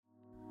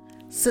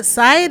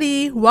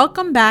Society,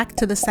 welcome back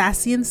to the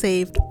Sassy and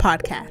Saved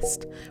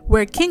podcast,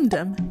 where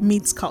kingdom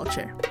meets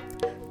culture,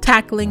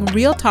 tackling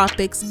real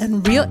topics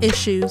and real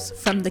issues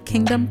from the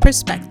kingdom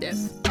perspective.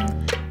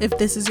 If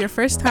this is your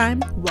first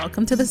time,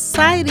 welcome to the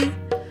society.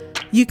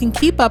 You can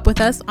keep up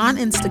with us on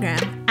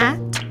Instagram at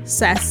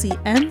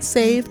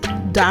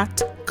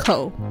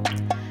sassyandsaved.co.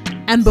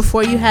 And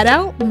before you head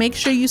out, make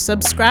sure you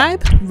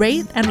subscribe,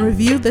 rate, and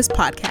review this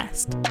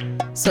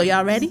podcast. So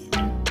y'all ready?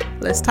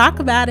 Let's talk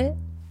about it.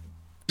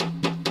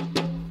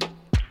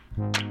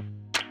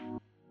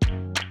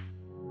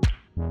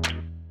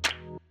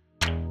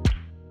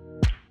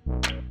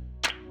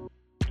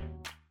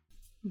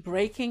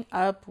 Breaking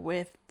up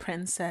with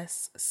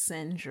princess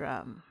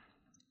syndrome.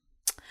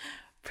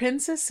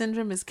 Princess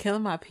syndrome is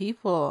killing my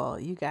people,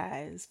 you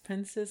guys.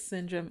 Princess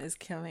syndrome is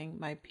killing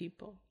my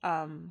people.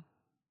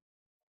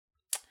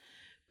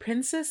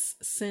 Princess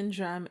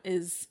syndrome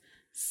is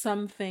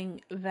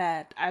something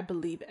that I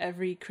believe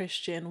every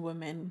Christian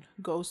woman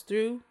goes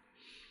through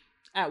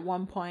at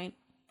one point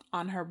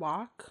on her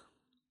walk.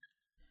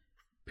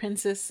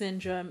 Princess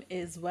syndrome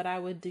is what I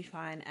would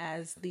define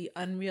as the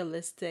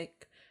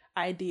unrealistic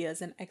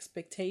ideas and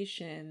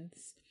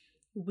expectations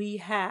we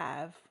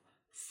have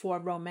for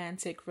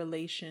romantic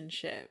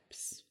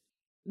relationships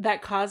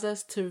that cause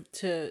us to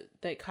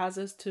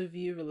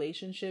view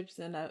relationships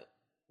in a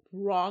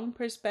wrong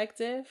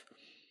perspective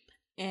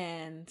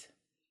and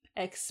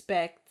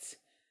expect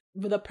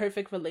the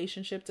perfect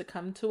relationship to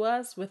come to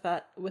us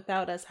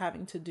without us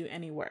having to do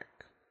any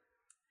work.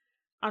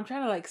 I'm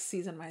trying to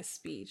season my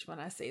speech when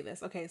I say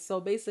this. Okay,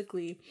 so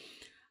basically,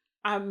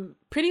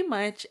 pretty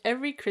much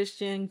every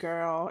Christian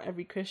girl,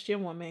 every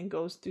Christian woman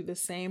goes through the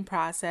same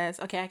process.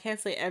 Okay, I can't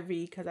say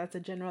every because that's a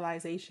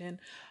generalization,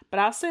 but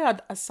I'll say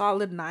a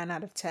solid 9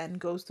 out of 10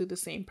 goes through the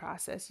same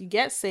process. You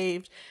get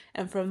saved,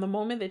 and from the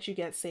moment that you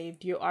get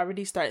saved, you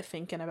already start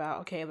thinking about,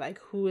 okay,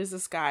 who is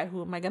this guy?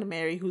 Who am I going to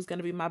marry? Who's going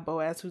to be my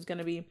Boaz? Who's going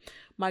to be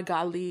my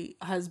godly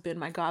husband,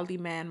 my godly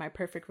man, my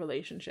perfect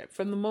relationship?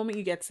 From the moment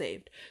you get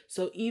saved.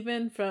 So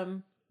even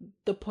from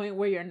the point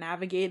where you're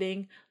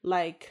navigating,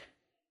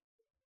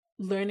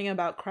 learning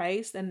about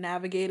Christ and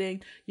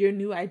navigating your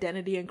new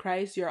identity in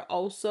Christ, you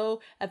also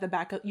at the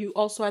back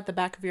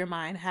of your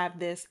mind have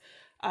this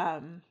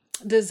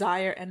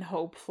desire and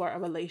hope for a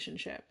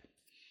relationship.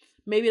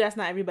 Maybe that's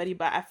not everybody,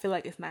 but I feel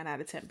like it's 9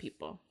 out of 10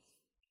 people.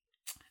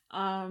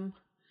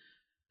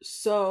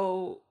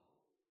 So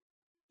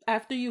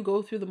after you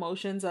go through the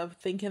motions of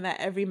thinking that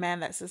every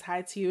man that says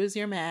hi to you is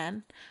your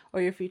man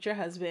or your future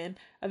husband,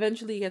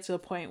 eventually you get to a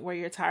point where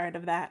you're tired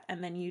of that.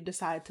 And then you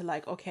decide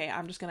to okay,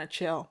 I'm just going to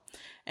chill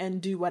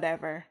and do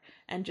whatever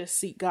and just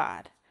seek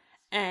God.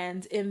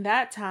 And in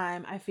that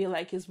time, I feel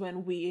like is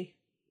when we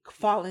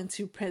fall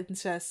into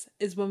princess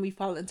syndrome.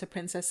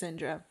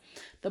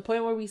 The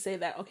point where we say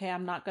that, okay,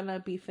 I'm not going to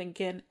be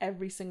thinking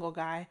every single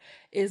guy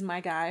is my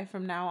guy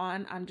from now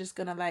on. I'm just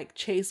going to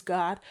chase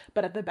God.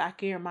 But at the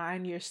back of your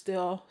mind, you're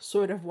still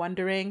sort of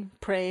wondering,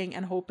 praying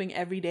and hoping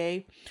every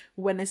day,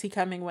 when is he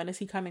coming? When is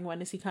he coming?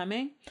 When is he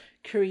coming?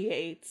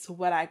 Creates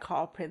what I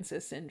call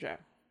princess syndrome.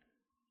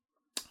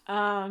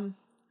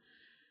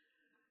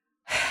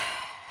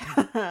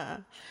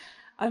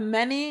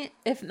 Many,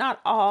 if not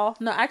all,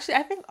 no, actually,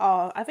 I think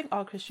all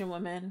Christian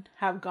women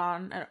have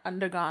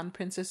undergone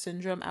princess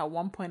syndrome at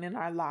one point in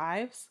our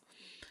lives.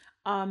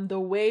 The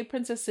way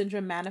princess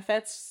syndrome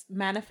manifests, in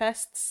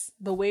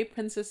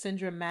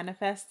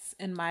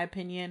my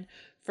opinion,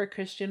 for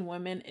Christian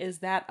women is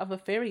that of a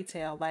fairy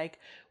tale.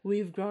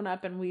 We've grown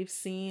up and we've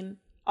seen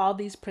all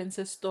these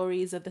princess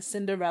stories of the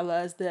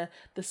Cinderellas, the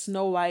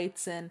Snow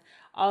Whites, and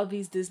all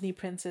these Disney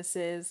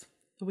princesses.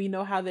 We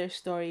know how their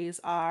stories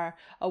are.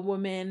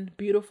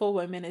 Beautiful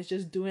woman is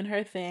just doing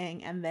her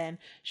thing, and then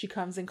she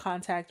comes in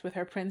contact with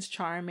her Prince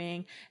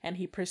Charming, and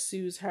he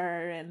pursues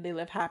her, and they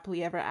live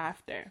happily ever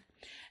after.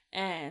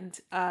 And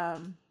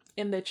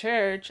in the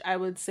church, I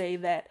would say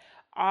that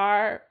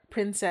our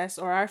princess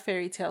or our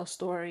fairy tale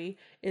story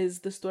is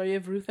the story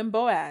of Ruth and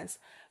Boaz.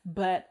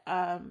 But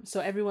so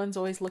everyone's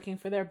always looking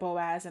for their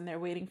Boaz, and they're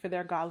waiting for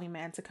their godly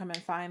man to come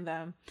and find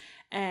them.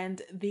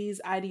 And these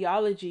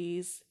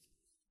ideologies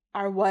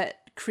are what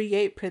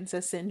create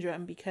princess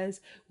syndrome, because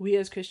we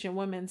as Christian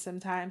women,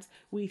 sometimes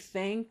we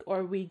think,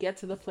 or we get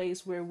to the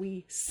place where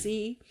we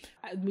see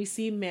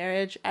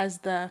marriage as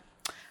the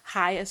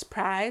highest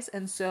prize.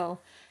 And so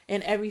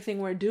in everything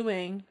we're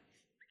doing,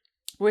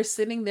 we're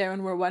sitting there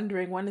and we're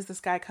wondering, when is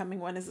this guy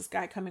coming? When is this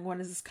guy coming? When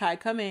is this guy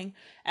coming?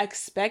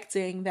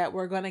 Expecting that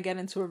we're going to get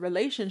into a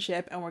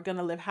relationship and we're going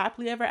to live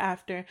happily ever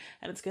after,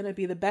 and it's going to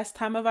be the best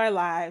time of our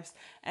lives,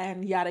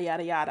 and yada,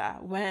 yada, yada.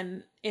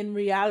 When in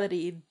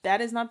reality,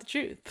 that is not the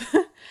truth.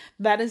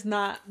 That is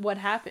not what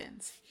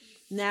happens.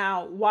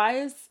 Now,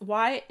 why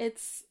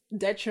it's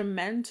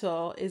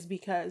detrimental is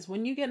because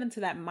when you get into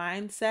that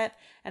mindset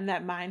and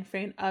that mind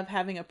frame of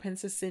having a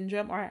princess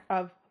syndrome, or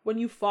of when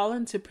you fall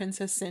into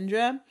princess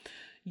syndrome,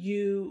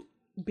 you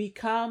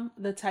become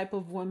the type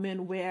of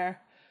woman where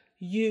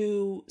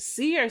you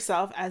see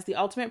yourself as the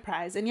ultimate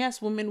prize. And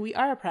yes, women, we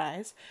are a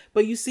prize,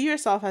 but you see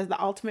yourself as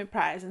the ultimate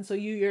prize. And so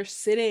you're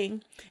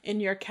sitting in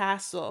your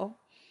castle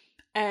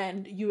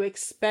and you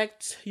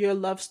expect your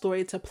love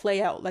story to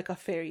play out like a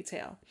fairy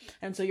tale.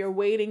 And so you're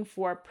waiting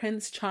for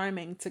Prince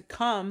Charming to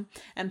come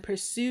and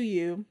pursue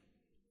you,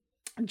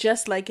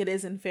 just like it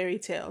is in fairy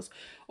tales,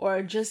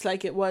 or just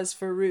like it was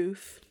for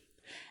Ruth.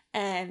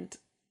 And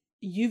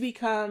you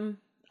become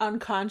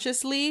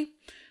unconsciously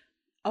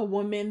a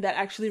woman that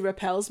actually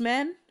repels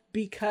men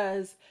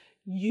because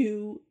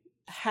you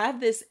have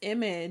this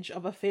image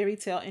of a fairy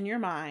tale in your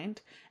mind.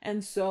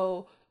 And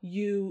so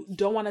you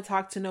don't want to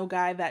talk to no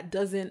guy that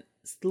doesn't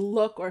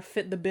look or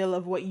fit the bill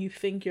of what you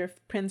think your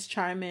Prince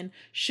Charming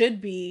should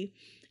be.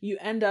 You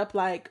end up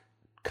like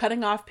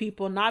cutting off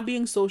people, not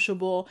being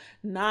sociable,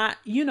 not,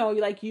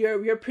 like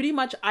you're pretty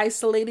much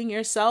isolating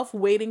yourself,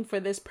 waiting for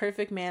this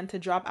perfect man to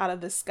drop out of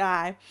the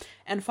sky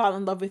and fall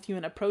in love with you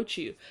and approach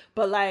you.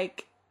 But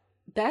like,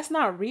 that's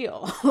not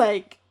real.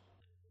 Like,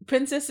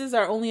 princesses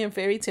are only in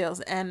fairy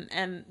tales,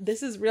 and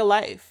this is real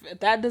life.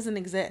 That doesn't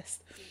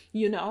exist,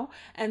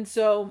 And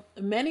so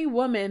many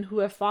women who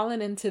have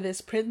fallen into this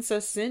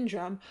princess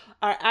syndrome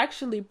are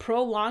actually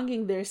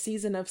prolonging their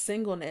season of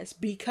singleness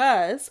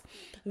because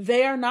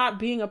they are not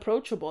being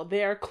approachable.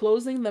 They are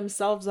closing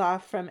themselves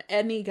off from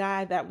any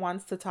guy that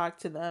wants to talk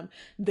to them.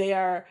 They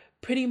are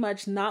pretty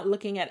much not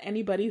looking at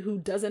anybody who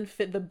doesn't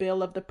fit the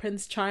bill of the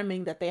Prince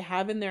Charming that they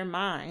have in their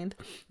mind.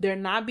 They're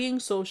not being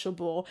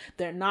sociable.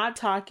 They're not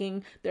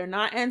talking. They're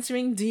not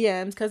answering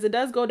DMs, because it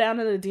does go down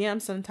in the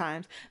DMs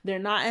sometimes. They're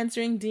not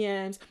answering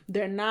DMs.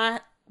 They're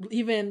not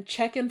even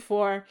checking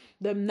for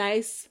the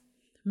nice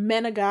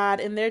men of God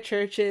in their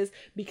churches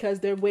because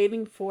they're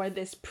waiting for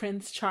this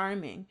Prince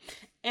Charming.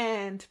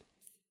 And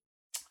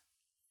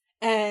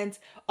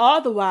all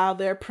the while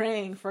they're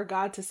praying for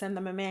God to send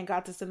them a man,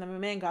 God to send them a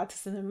man, God to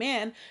send them a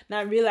man,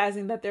 not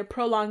realizing that they're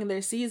prolonging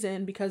their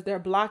season because they're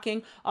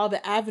blocking all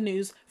the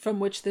avenues from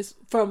which this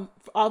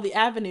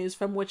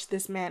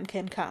man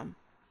can come.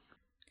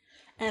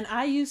 And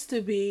I used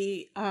to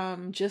be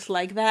just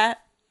like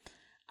that.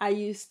 I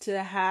used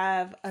to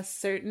have a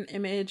certain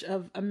image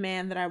of a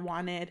man that I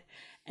wanted,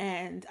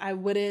 and I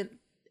wouldn't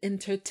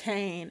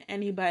entertain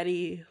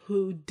anybody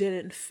who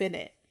didn't fit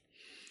it.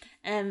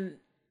 And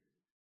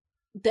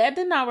that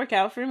did not work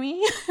out for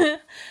me.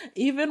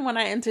 Even when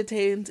I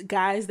entertained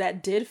guys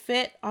that did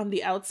fit on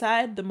the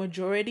outside, the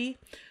majority,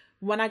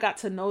 when I got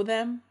to know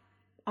them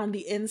on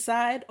the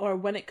inside, or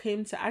when it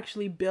came to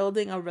actually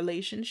building a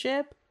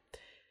relationship,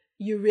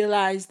 you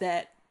realize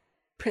that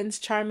Prince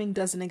Charming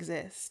doesn't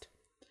exist.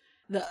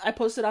 I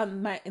posted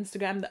on my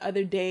Instagram the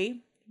other day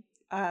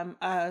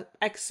a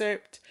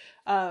excerpt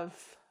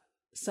of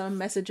some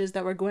messages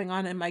that were going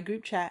on in my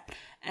group chat,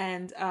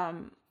 and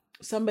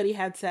somebody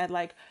had said,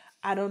 like,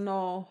 I don't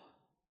know,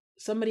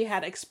 somebody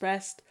had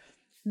expressed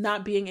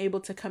not being able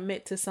to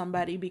commit to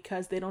somebody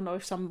because they don't know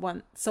if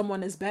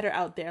someone is better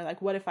out there.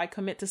 Like, what if I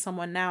commit to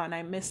someone now and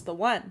I miss the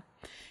one?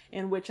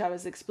 In which I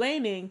was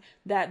explaining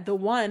that the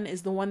one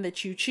is the one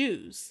that you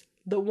choose.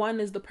 The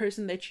one is the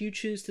person that you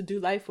choose to do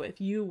life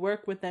with. You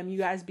work with them, you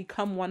guys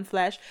become one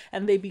flesh,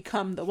 and they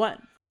become the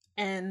one.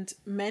 And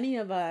many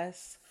of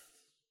us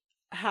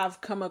have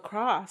come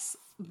across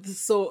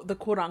the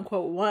quote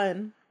unquote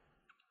one,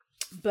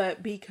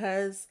 but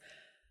because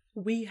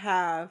we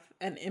have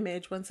an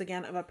image, once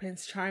again, of a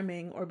Prince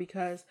Charming, or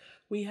because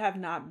we have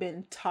not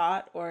been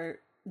taught or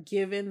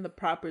given the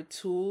proper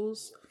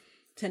tools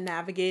to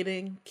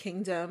navigating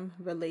kingdom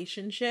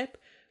relationship,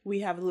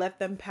 we have let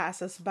them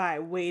pass us by,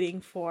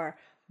 waiting for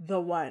the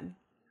one.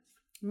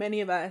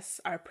 Many of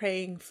us are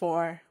praying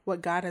for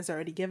what God has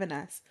already given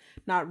us,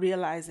 not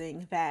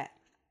realizing that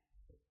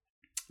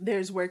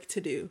there's work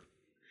to do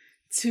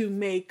to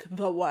make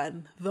the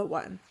one the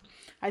one.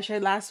 I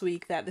shared last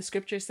week that the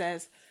scripture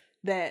says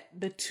that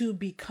the two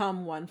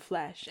become one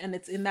flesh. And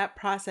it's in that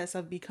process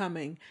of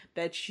becoming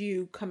that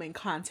you come in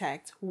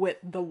contact with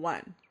the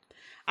one.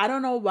 I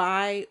don't know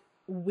why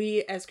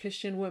we as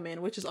Christian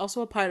women, which is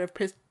also a part of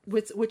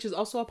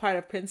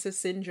princess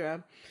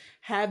syndrome,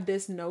 have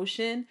this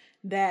notion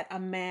that a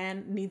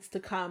man needs to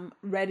come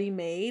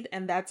ready-made,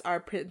 and that's our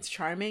Prince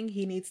Charming.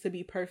 He needs to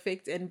be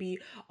perfect and be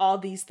all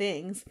these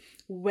things,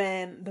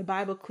 when the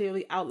Bible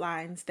clearly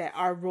outlines that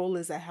our role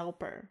is a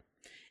helper.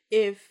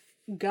 If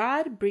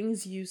God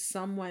brings you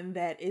someone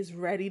that is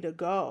ready to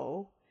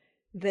go,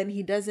 then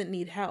he doesn't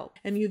need help,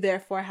 and you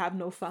therefore have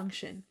no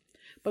function.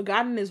 But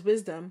God in his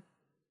wisdom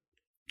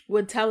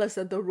would tell us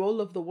that the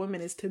role of the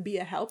woman is to be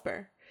a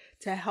helper,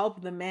 to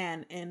help the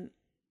man in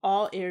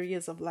all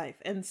areas of life.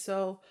 And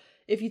so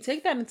if you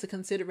take that into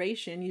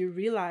consideration, you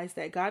realize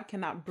that God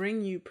cannot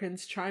bring you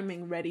Prince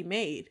Charming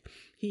ready-made.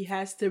 He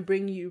has to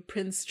bring you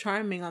Prince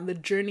Charming on the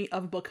journey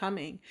of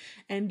becoming.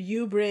 And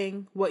you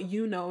bring what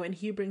you know, and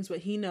he brings what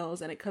he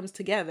knows, and it comes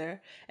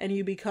together, and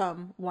you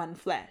become one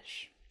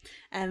flesh.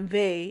 And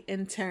they,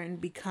 in turn,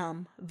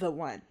 become the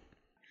one.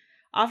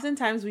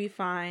 Oftentimes we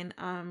find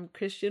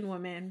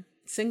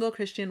single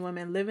Christian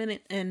women living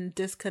in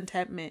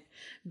discontentment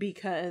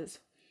because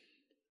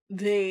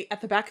they,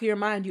 at the back of your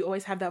mind, you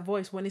always have that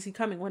voice. When is he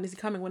coming? When is he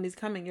coming? When is he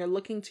coming? You're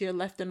looking to your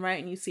left and right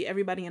and you see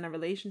everybody in a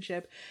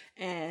relationship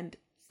and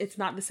it's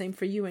not the same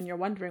for you. And you're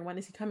wondering, when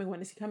is he coming?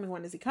 When is he coming?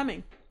 When is he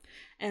coming?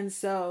 And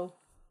so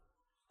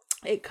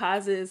it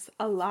causes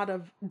a lot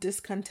of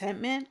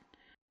discontentment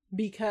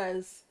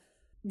because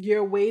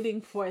you're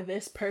waiting for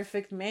this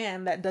perfect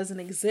man that doesn't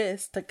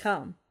exist to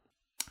come.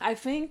 I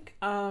think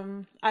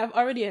I've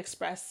already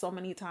expressed so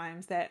many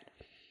times that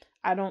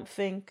I don't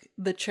think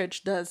the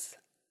church does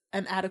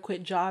an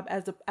adequate job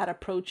at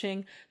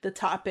approaching the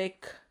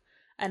topic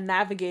and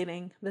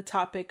navigating the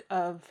topic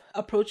of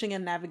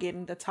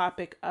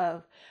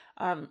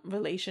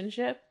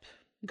relationship,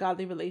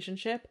 godly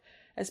relationship,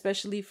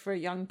 especially for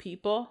young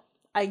people.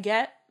 I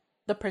get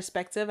the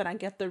perspective and I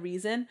get the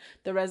reason,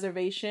 the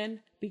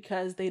reservation,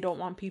 because they don't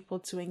want people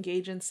to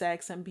engage in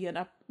sex and be in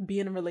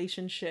a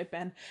relationship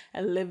and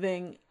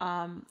living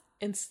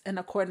in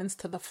accordance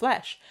to the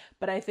flesh.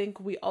 But I think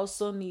we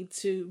also need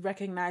to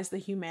recognize the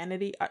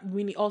humanity.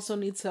 We also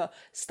need to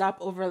stop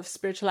over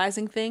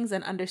spiritualizing things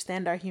and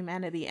understand our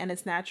humanity. And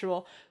it's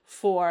natural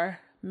for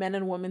men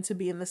and women to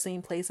be in the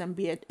same place and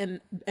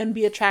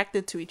be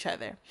attracted to each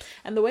other.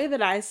 And the way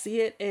that I see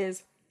it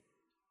is,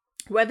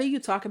 whether you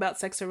talk about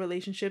sex or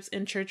relationships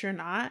in church or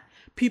not,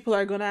 people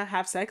are going to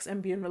have sex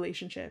and be in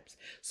relationships.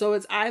 So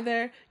it's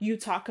either you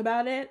talk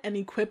about it and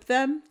equip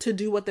them to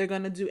do what they're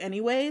going to do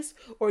anyways,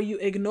 or you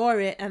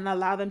ignore it and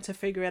allow them to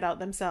figure it out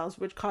themselves,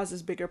 which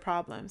causes bigger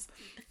problems.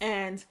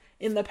 And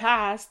in the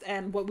past,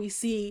 and what we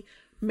see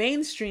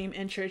mainstream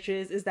in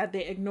churches, is that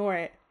they ignore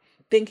it,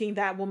 thinking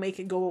that will make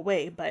it go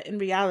away. But in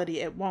reality,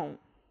 it won't.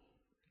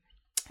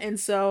 And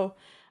so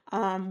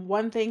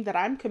one thing that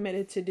I'm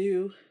committed to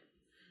do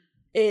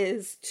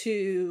is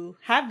to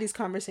have these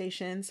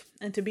conversations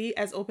and to be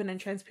as open and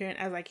transparent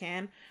as I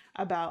can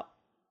about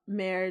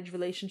marriage,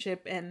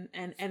 relationship, and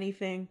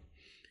anything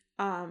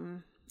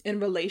in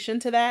relation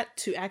to that,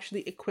 to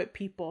actually equip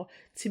people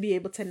to be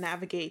able to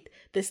navigate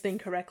this thing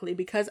correctly.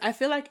 Because I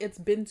feel like it's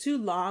been too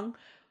long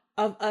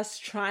of us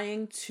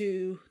trying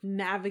to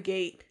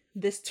navigate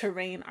this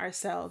terrain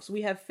ourselves.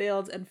 We have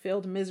failed and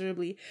failed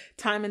miserably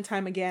time and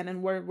time again,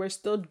 and we're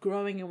still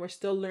growing and we're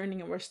still learning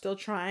and we're still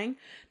trying.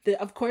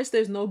 Of course,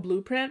 there's no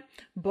blueprint,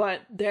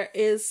 but there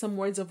is some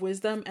words of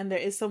wisdom and there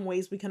is some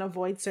ways we can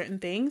avoid certain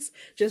things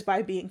just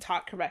by being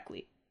taught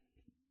correctly.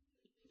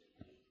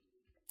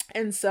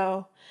 And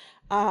so,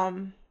 as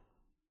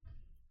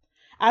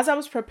I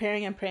was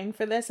preparing and praying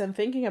for this and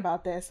thinking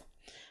about this,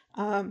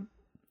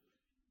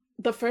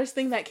 the first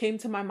thing that came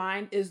to my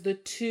mind is the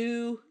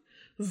two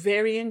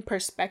varying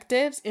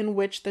perspectives in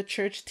which the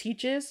church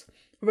teaches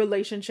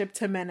relationship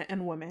to men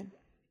and women.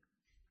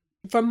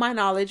 From my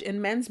knowledge,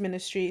 in men's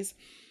ministries,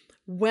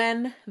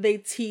 when they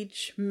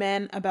teach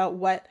men about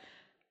what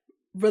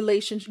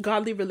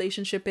godly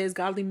relationship is,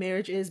 godly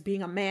marriage is,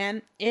 being a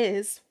man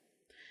is,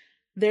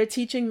 they're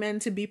teaching men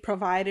to be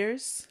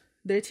providers.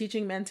 They're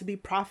teaching men to be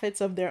prophets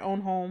of their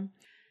own home.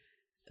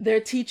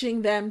 They're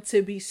teaching them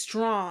to be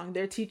strong.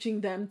 They're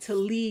teaching them to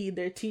lead.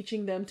 They're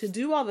teaching them to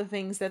do all the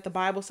things that the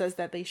Bible says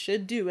that they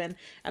should do. And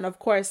of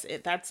course,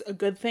 that's a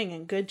good thing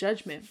and good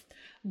judgment.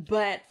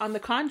 But on the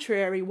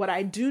contrary, what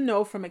I do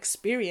know from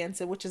experience,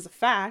 and which is a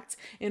fact,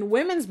 in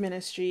women's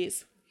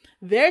ministries,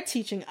 they're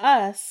teaching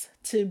us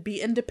to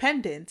be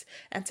independent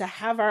and to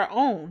have our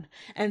own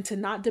and to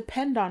not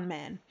depend on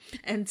men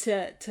and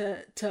to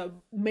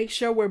make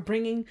sure we're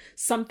bringing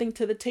something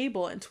to the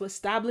table and to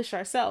establish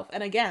ourselves.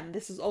 And again,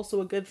 this is also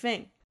a good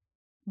thing.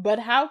 But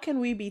how can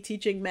we be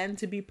teaching men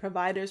to be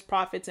providers,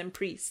 prophets, and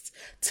priests,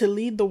 to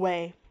lead the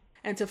way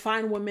and to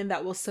find women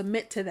that will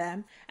submit to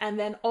them, and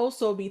then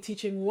also be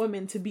teaching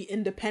women to be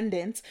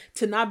independent,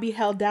 to not be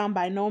held down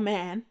by no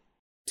man,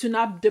 to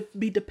not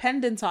be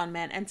dependent on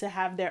men, and to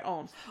have their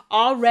own?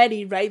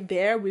 Already right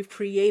there, we've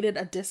created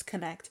a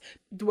disconnect,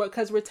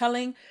 because we're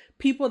telling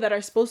people that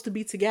are supposed to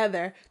be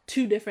together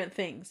two different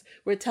things.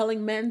 We're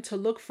telling men to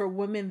look for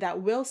women that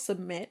will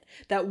submit,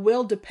 that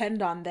will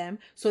depend on them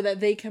so that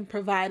they can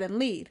provide and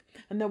lead.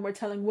 And then we're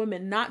telling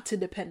women not to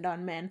depend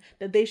on men,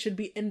 that they should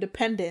be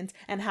independent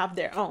and have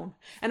their own.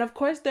 And of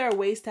course, there are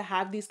ways to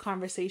have these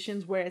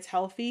conversations where it's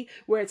healthy,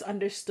 where it's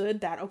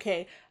understood that,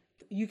 okay,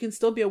 you can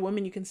still be a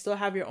woman, you can still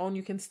have your own,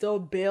 you can still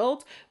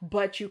build,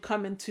 but you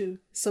come into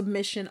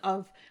submission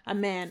of a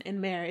man in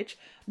marriage.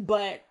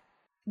 But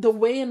the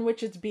way in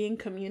which it's being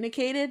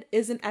communicated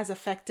isn't as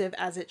effective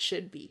as it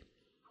should be.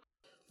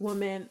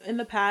 Women, in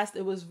the past,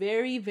 it was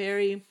very,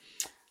 very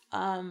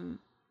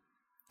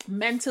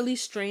mentally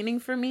straining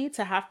for me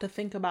to have to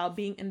think about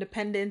being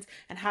independent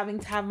and having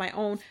to have my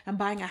own and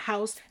buying a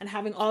house and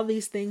having all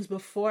these things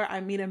before I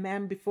meet a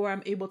man, before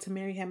I'm able to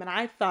marry him. And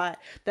I thought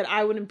that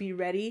I wouldn't be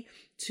ready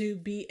to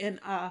be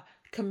in a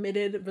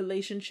committed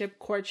relationship,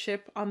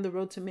 courtship on the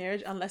road to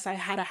marriage unless I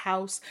had a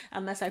house,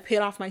 unless I paid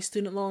off my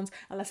student loans,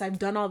 unless I've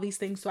done all these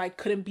things,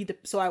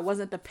 so I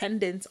wasn't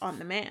dependent on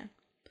the man.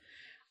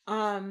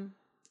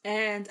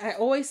 And I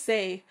always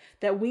say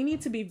that we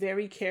need to be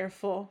very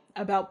careful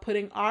about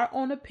putting our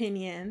own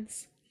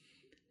opinions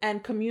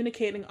and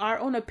communicating our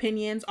own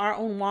opinions, our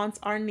own wants,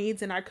 our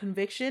needs, and our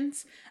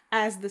convictions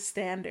as the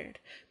standard.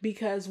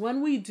 Because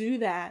when we do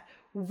that,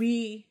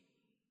 we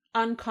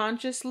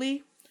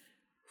unconsciously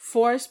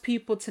force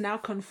people to now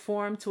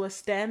conform to a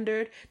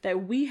standard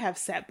that we have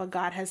set, but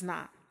God has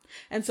not.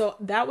 And so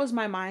that was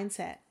my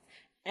mindset.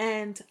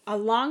 And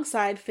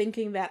alongside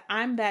thinking that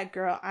I'm that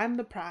girl, I'm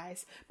the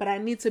prize, but I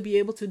need to be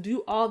able to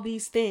do all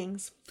these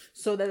things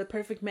so that the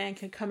perfect man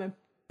can come and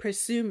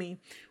pursue me,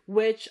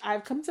 which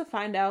I've come to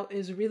find out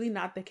is really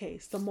not the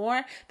case. The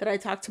more that I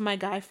talk to my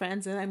guy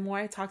friends and the more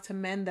I talk to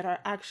men that are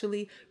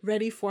actually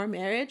ready for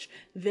marriage,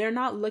 they're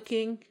not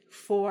looking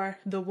for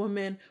the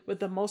woman with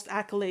the most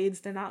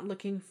accolades. They're not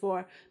looking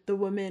for the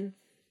woman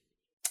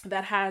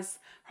that has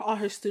all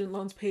her student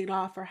loans paid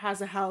off or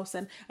has a house.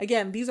 And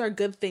again, these are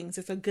good things.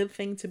 It's a good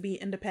thing to be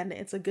independent.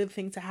 It's a good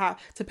thing to have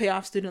to pay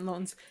off student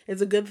loans.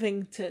 It's a good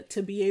thing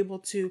to be able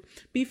to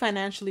be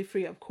financially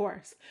free, of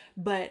course,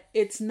 but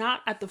it's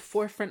not at the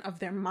forefront of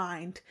their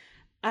mind,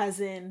 as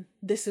in,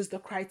 this is the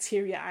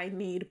criteria I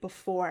need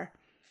before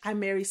I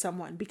marry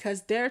someone,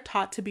 because they're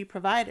taught to be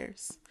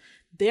providers.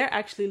 They're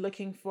actually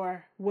looking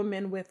for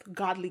women with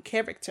godly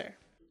character,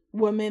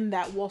 women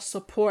that will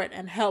support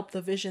and help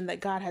the vision that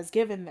God has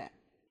given them.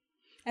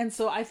 And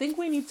so I think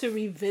we need to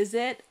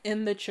revisit,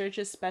 in the church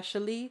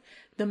especially,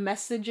 the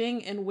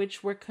messaging in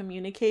which we're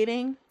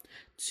communicating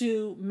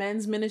to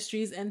men's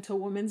ministries and to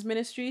women's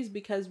ministries,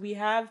 because we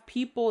have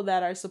people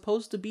that are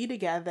supposed to be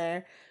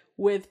together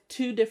with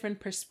two different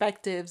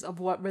perspectives of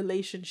what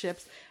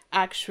relationships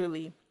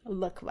actually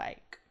look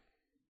like.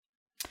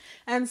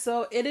 And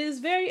so it is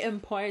very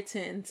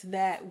important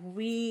that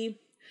we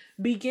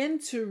begin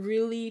to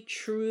really,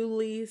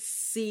 truly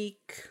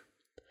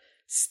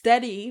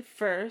study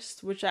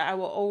first, which I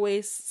will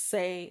always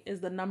say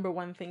is the number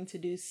one thing to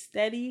do.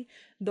 Study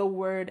the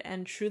word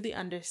and truly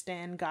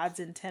understand God's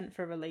intent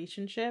for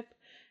relationship,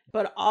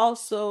 but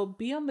also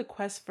be on the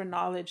quest for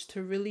knowledge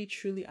to really,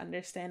 truly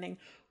understanding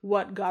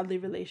what godly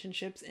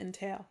relationships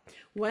entail.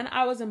 When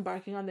I was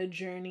embarking on the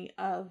journey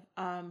of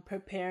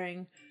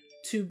preparing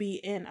to be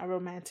in a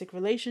romantic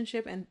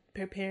relationship and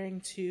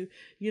preparing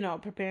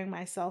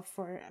myself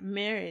for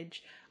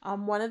marriage,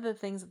 one of the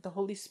things that the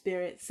Holy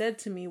Spirit said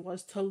to me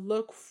was to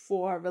look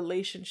for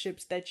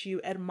relationships that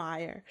you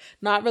admire,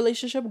 not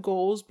relationship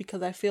goals,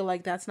 because I feel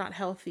like that's not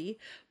healthy,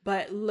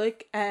 but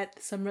look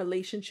at some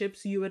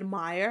relationships you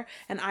admire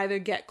and either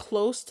get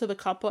close to the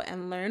couple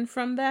and learn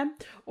from them,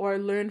 or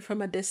learn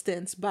from a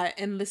distance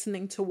in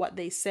listening to what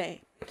they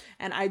say.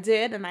 And I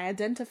did, and I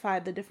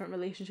identified the different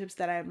relationships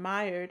that I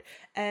admired.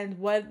 And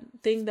one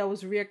thing that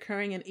was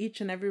reoccurring in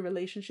each and every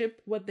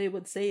relationship, what they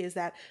would say is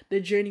that the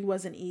journey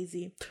wasn't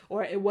easy,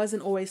 or it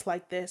wasn't always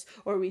like this,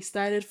 or we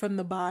started from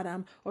the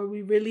bottom, or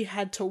we really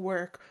had to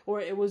work, or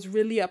it was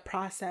really a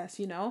process,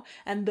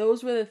 And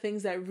those were the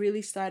things that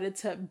really started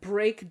to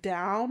break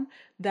down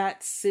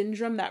that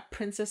syndrome, that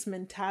princess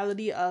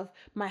mentality of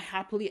my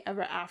happily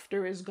ever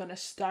after is going to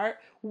start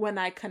when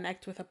I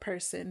connect with a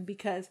person,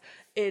 because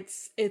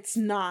it's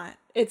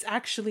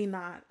actually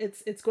not.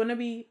 It's going to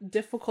be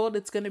difficult.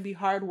 It's going to be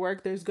hard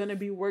work. There's going to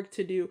be work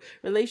to do.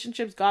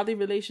 Relationships, godly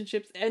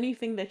relationships,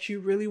 anything that you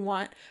really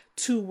want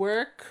to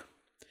work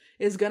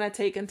is going to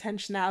take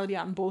intentionality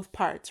on both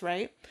parts,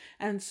 right?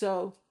 And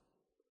so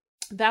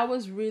that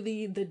was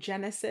really the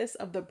genesis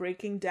of the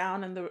breaking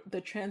down and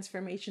the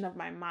transformation of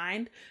my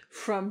mind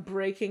from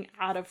breaking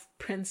out of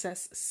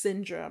princess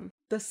syndrome.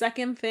 The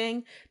second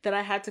thing that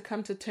I had to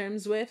come to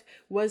terms with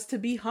was to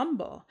be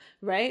humble,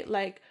 right?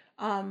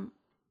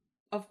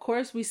 Of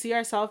course, we see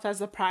ourselves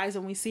as a prize,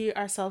 and we see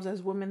ourselves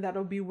as women that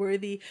will be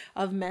worthy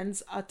of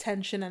men's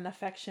attention and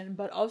affection,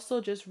 but also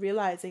just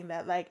realizing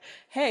that,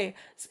 hey,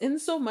 in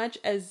so much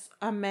as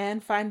a man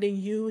finding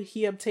you,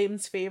 he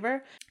obtains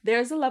favor,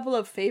 there's a level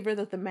of favor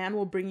that the man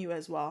will bring you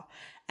as well.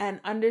 And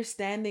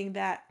understanding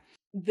that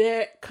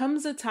there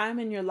comes a time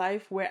in your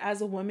life where,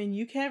 as a woman,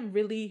 you can't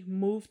really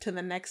move to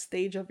the next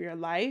stage of your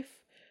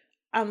life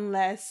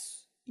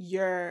unless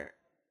you're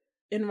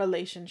in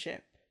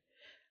relationship.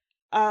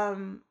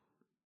 And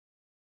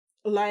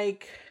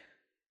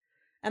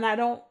I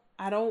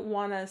don't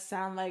want to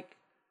sound like,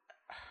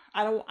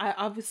 I don't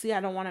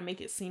want to make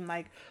it seem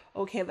like,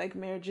 okay, like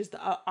marriage is the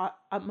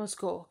utmost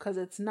goal, because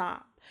it's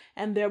not.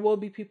 And there will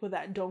be people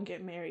that don't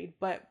get married,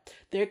 but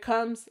there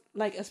comes,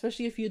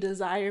 especially if you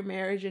desire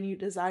marriage and you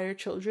desire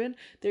children,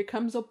 there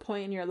comes a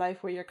point in your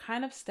life where you're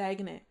kind of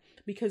stagnant,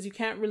 because you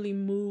can't really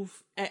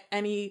move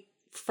any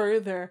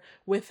further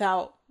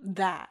without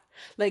that.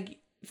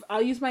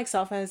 I'll use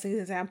myself as an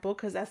example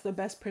because that's the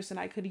best person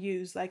I could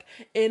use.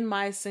 In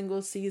my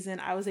single season,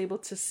 I was able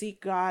to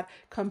seek God,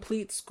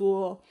 complete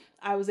school.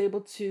 I was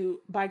able to,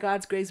 by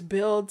God's grace,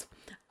 build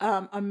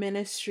a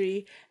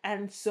ministry.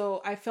 And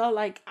so I felt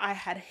like I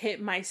had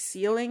hit my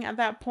ceiling at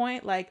that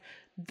point.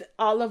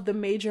 All of the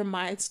major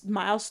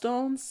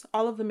milestones, and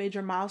all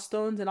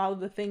of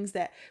the things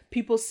that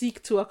people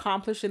seek to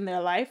accomplish in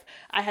their life,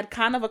 I had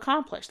kind of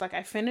accomplished.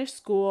 I finished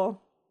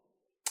school.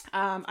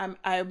 I'm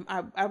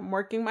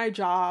working my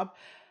job.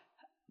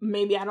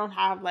 maybe I don't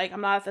have, like,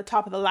 I'm not at the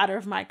top of the ladder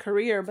of my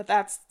career, but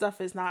that stuff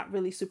is not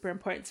really super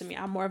important to me.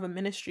 I'm more of a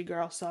ministry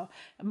girl. So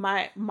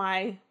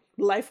my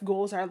life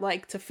goals are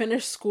like to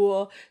finish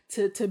school,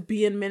 to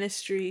be in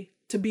ministry,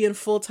 to be in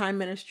full-time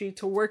ministry,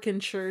 to work in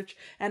church.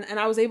 And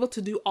I was able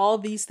to do all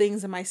these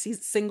things in my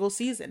single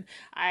season.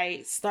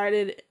 I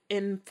started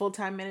in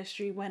full-time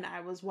ministry when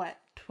I was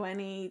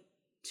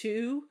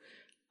 22.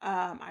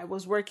 I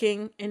was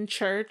working in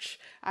church.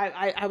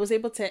 I was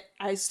able to,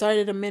 I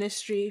started a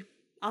ministry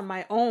on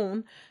my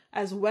own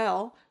as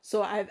well.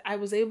 So I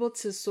was able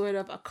to sort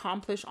of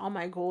accomplish all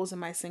my goals in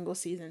my single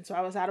season. So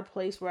I was at a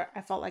place where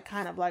I felt like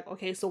kind of like,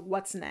 okay, so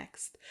what's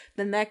next?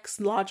 The next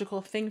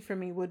logical thing for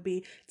me would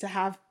be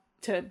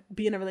to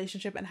be in a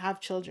relationship and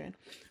have children,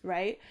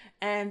 right?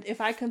 And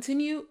if I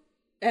continue,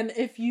 and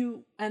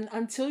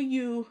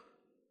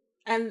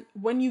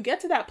when you get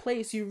to that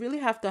place, you really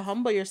have to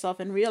humble yourself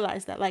and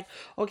realize that, like,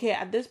 okay,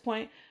 at this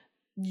point,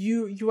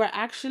 you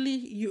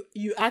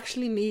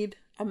actually need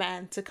a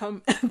man to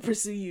come and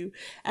pursue you.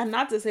 And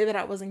not to say that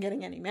I wasn't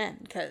getting any men,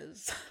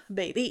 because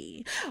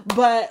baby,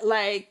 but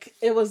like,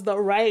 it was the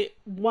right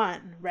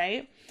one,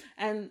 right?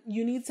 And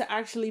you need to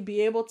actually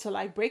be able to,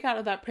 like, break out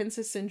of that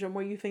princess syndrome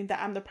where you think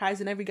that I'm the prize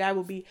and every guy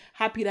will be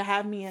happy to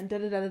have me and da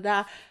da da da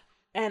da,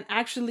 and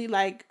actually,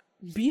 like,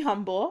 be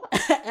humble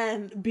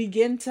and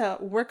begin to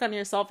work on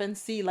yourself and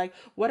see, like,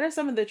 what are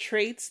some of the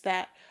traits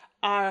that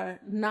are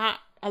not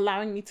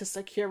allowing me to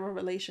secure a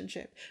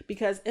relationship.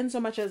 Because in so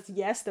much as,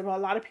 yes, there were a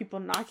lot of people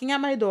knocking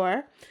at my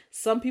door,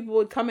 some people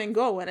would come and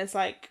go, and it's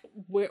like,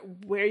 where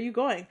are you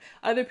going?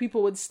 Other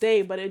people would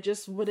stay, but it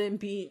just wouldn't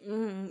be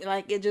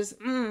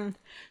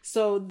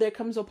So there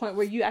comes a point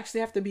where you actually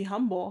have to be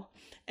humble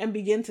and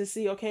begin to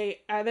see,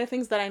 okay, are there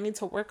things that I need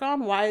to work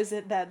on? Why is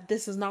it that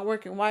this is not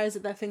working? Why is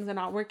it that things are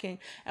not working?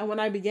 And when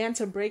I began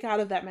to break out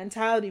of that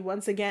mentality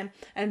once again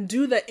and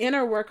do the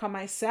inner work on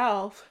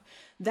myself,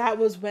 that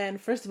was when,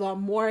 first of all,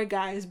 more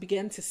guys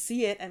began to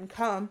see it and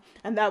come.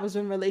 And that was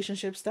when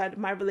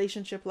my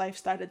relationship life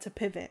started to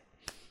pivot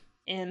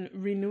in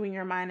renewing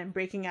your mind and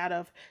breaking out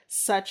of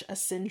such a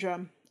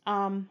syndrome.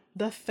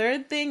 The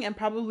third thing, and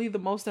probably the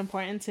most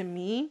important to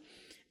me,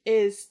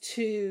 is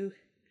to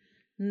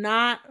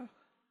not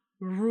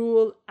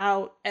rule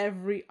out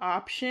every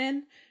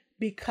option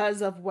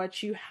because of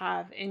what you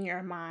have in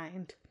your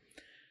mind.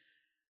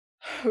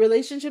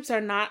 Relationships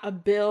are not a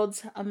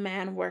build a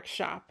man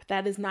workshop.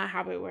 That is not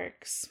how it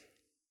works.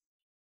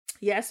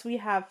 Yes, we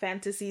have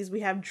fantasies,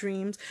 we have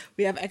dreams,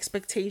 we have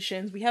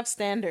expectations, we have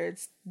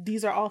standards.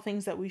 These are all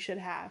things that we should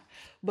have.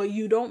 But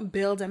you don't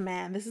build a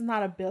man. This is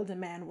not a build a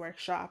man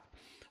workshop.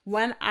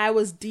 When I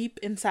was deep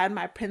inside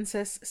my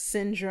princess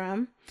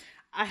syndrome,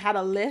 I had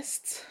a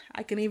list.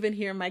 I can even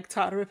hear Mike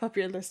Todd rip up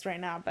your list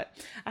right now, but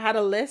I had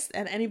a list,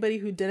 and anybody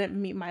who didn't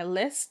meet my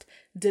list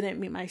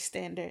didn't meet my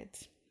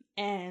standards.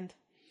 And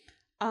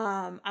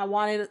I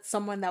wanted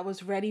someone that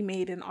was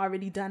ready-made and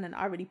already done and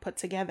already put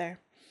together.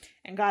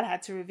 And God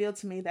had to reveal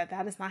to me that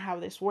that is not how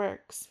this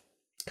works,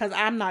 because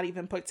I'm not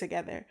even put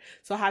together.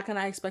 So how can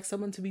I expect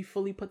someone to be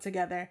fully put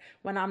together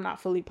when I'm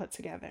not fully put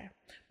together?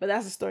 But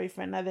that's a story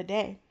for another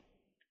day.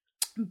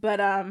 But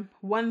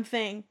one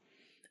thing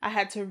I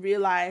had to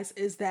realize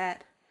is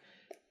that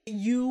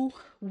you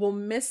will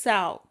miss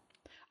out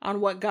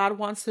on what God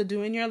wants to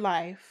do in your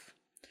life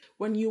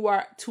when you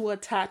are too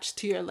attached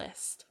to your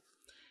list.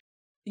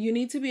 You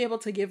need to be able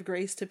to give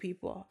grace to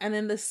people. And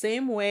in the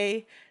same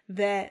way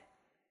that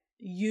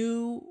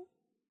you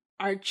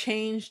are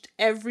changed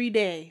every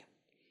day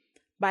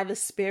by the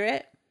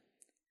Spirit,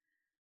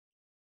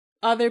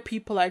 other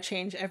people are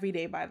changed every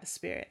day by the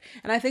Spirit.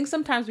 And I think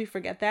sometimes we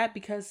forget that,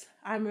 because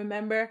I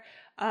remember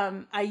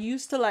I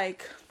used to,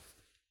 like,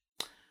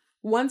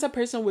 once a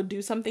person would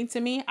do something to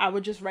me, I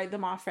would just write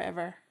them off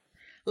forever.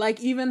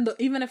 Like, even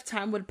if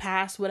time would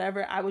pass,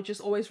 whatever, I would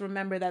just always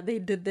remember that they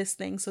did this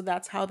thing, so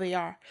that's how they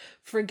are.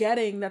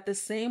 Forgetting that the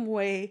same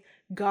way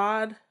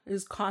God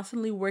is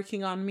constantly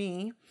working on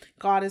me,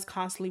 God is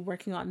constantly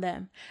working on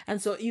them.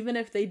 And so even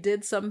if they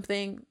did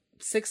something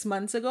 6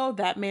 months ago,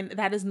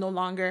 that is no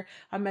longer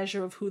a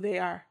measure of who they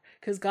are,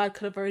 because God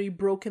could have already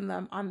broken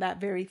them on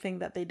that very thing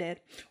that they did.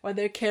 Or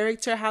their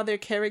character, how their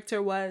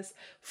character was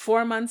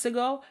 4 months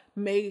ago,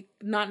 may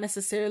not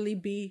necessarily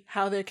be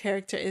how their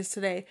character is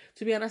today.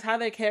 To be honest, how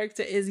their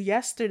character is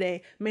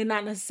yesterday may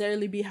not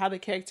necessarily be how the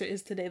character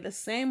is today. The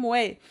same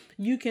way,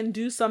 you can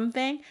do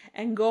something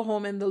and go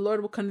home and the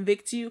Lord will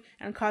convict you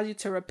and cause you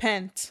to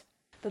repent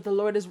that the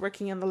Lord is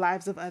working in the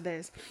lives of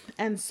others.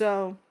 And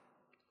so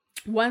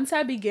once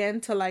I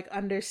began to, like,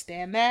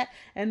 understand that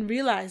and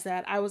realize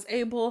that, I was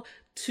able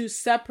to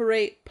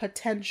separate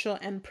potential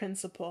and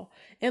principle.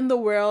 In the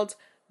world,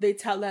 they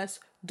tell us,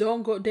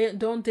 don't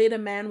date a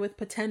man with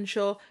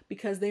potential,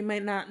 because they may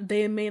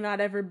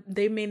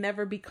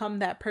never become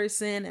that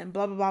person, and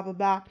blah blah blah blah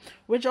blah.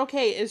 Which,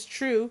 okay, is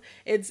true.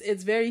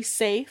 It's very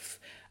safe.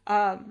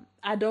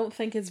 I don't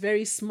think it's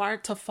very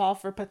smart to fall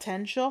for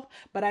potential,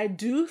 but I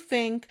do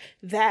think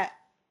that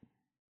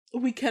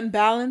we can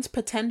balance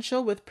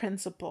potential with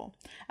principle.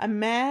 A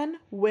man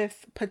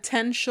with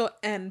potential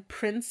and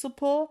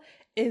principle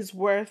is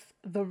worth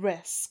the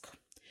risk.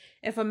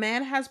 If a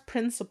man has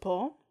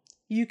principle,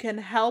 you can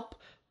help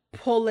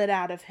pull it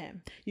out of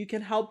him. You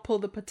can help pull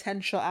the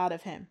potential out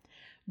of him.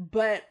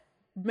 But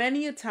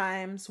many a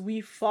times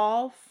we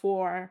fall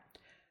for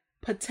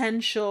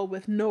potential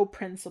with no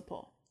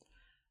principle.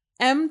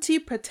 Empty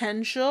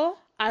potential,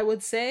 I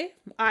would say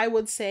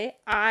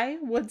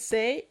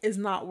is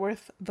not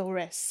worth the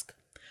risk.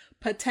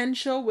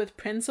 Potential with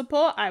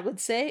principle, I would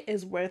say,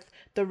 is worth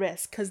the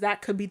risk because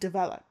that could be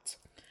developed.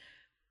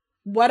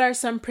 What are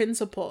some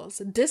principles?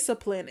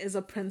 Discipline is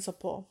a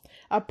principle.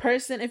 A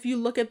person, if you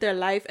look at their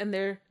life and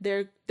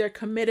they're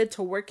committed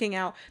to working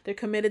out, they're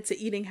committed to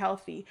eating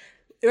healthy.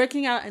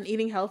 Working out and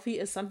eating healthy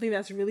is something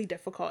that's really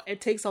difficult. It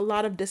takes a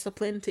lot of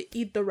discipline to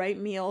eat the right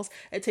meals.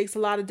 It takes a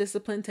lot of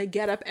discipline to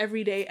get up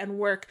every day and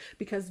work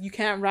because you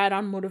can't ride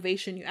on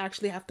motivation. You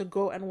actually have to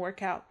go and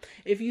work out.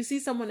 If you see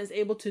someone is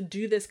able to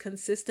do this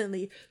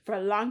consistently for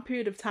a long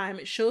period of time,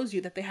 it shows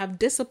you that they have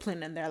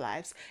discipline in their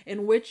lives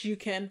in which you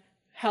can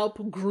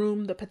help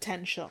groom the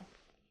potential.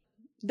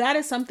 That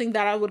is something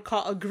that I would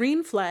call a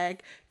green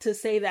flag to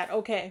say that,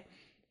 okay,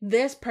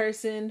 this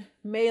person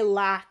may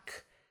not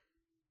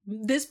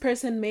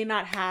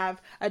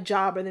have a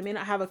job, or they may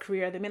not have a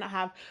career, they may not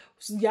have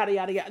yada,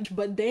 yada, yada,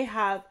 but they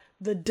have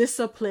the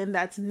discipline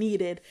that's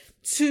needed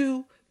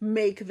to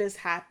make this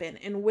happen,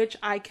 in which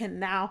I can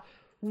now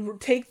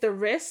take the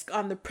risk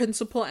on the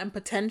principle and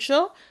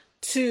potential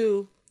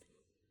to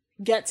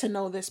get to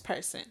know this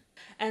person.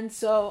 And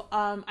so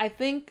I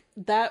think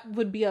that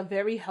would be a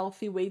very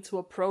healthy way to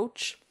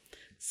approach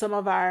some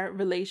of our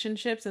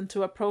relationships and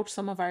to approach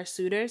some of our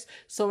suitors.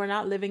 So we're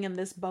not living in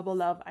this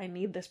bubble of, I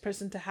need this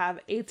person to have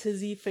A to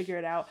Z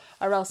figured out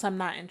or else I'm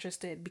not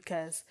interested,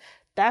 because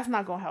that's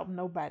not going to help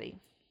nobody.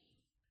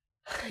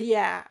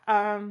 Yeah.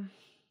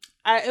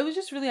 It was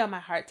just really on my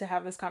heart to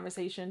have this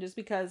conversation just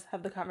because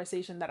of the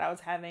conversation that I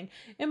was having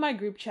in my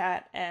group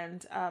chat.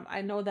 And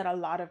I know that a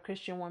lot of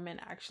Christian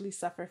women actually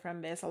suffer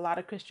from this. A lot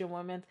of Christian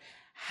women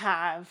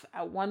have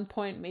at one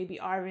point, maybe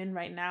are in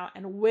right now,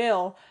 and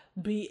will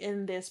be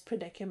in this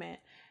predicament.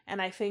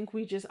 And I think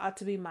we just ought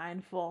to be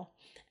mindful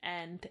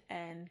and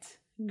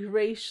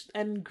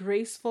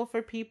graceful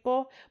for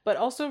people, but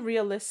also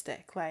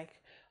realistic.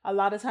 Like, a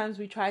lot of times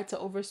we try to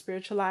over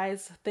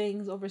spiritualize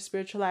things, over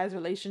spiritualize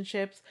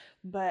relationships.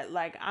 But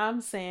like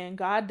I'm saying,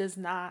 God does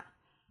not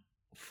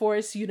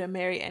force you to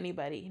marry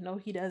anybody. No,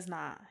 he does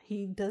not.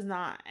 He does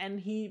not.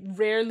 And he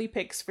rarely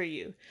picks for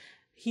you.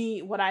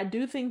 What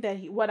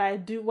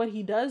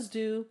he does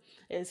do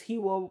is he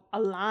will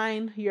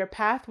align your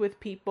path with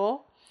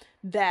people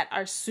that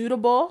are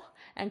suitable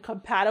and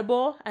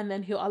compatible. And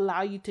then he'll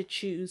allow you to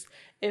choose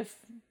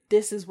if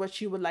this is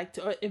what you would like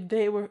to, or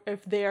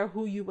if they are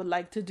who you would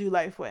like to do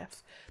life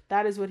with.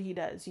 That is what he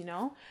does, you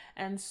know?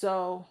 And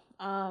so,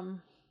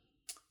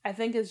 I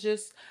think it's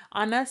just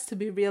on us to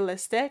be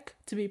realistic,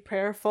 to be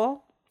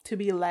prayerful, to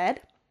be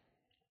led,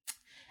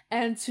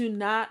 and to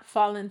not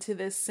fall into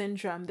this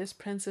syndrome, this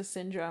princess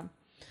syndrome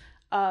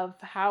of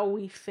how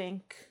we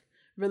think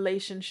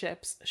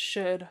relationships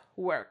should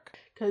work.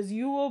 Because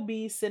you will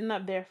be sitting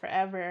up there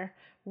forever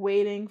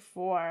waiting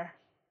for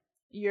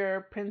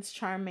your Prince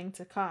Charming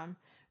to come,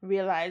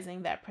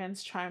 realizing that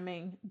Prince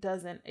Charming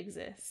doesn't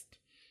exist.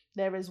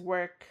 There is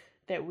work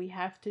that we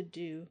have to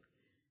do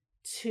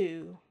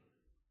to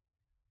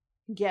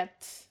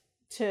get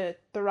to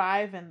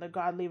thrive in the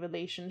godly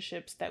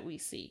relationships that we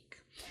seek.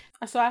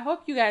 So I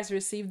hope you guys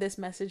receive this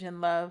message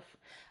in love.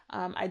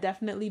 I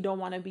definitely don't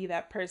want to be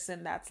that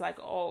person that's like,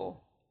 oh,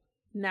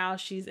 now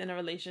she's in a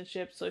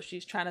relationship, so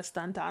she's trying to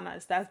stunt on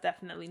us. That's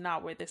definitely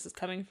not where this is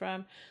coming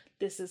from.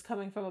 This is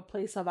coming from a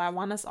place of, I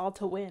want us all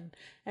to win.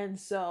 And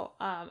so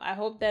I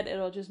hope that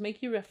it'll just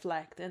make you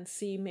reflect and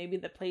see maybe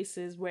the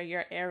places where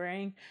you're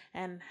erring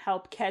and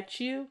help catch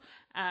you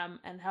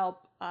and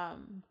help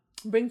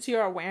bring to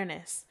your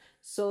awareness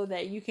so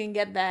that you can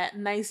get that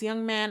nice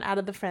young man out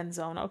of the friend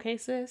zone. Okay,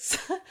 sis?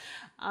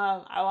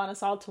 I want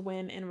us all to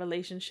win in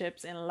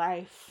relationships, in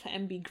life,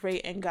 and be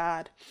great in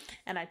God.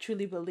 And I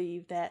truly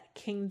believe that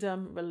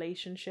kingdom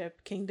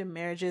relationship, kingdom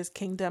marriages,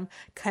 kingdom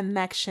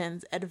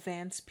connections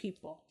advance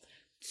people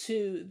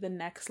to the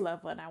next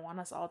level. And I want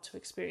us all to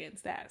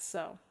experience that.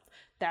 So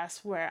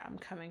that's where I'm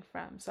coming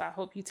from. So I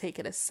hope you take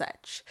it as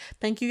such.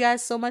 Thank you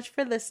guys so much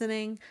for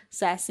listening.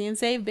 Sassy and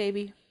Save,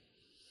 baby.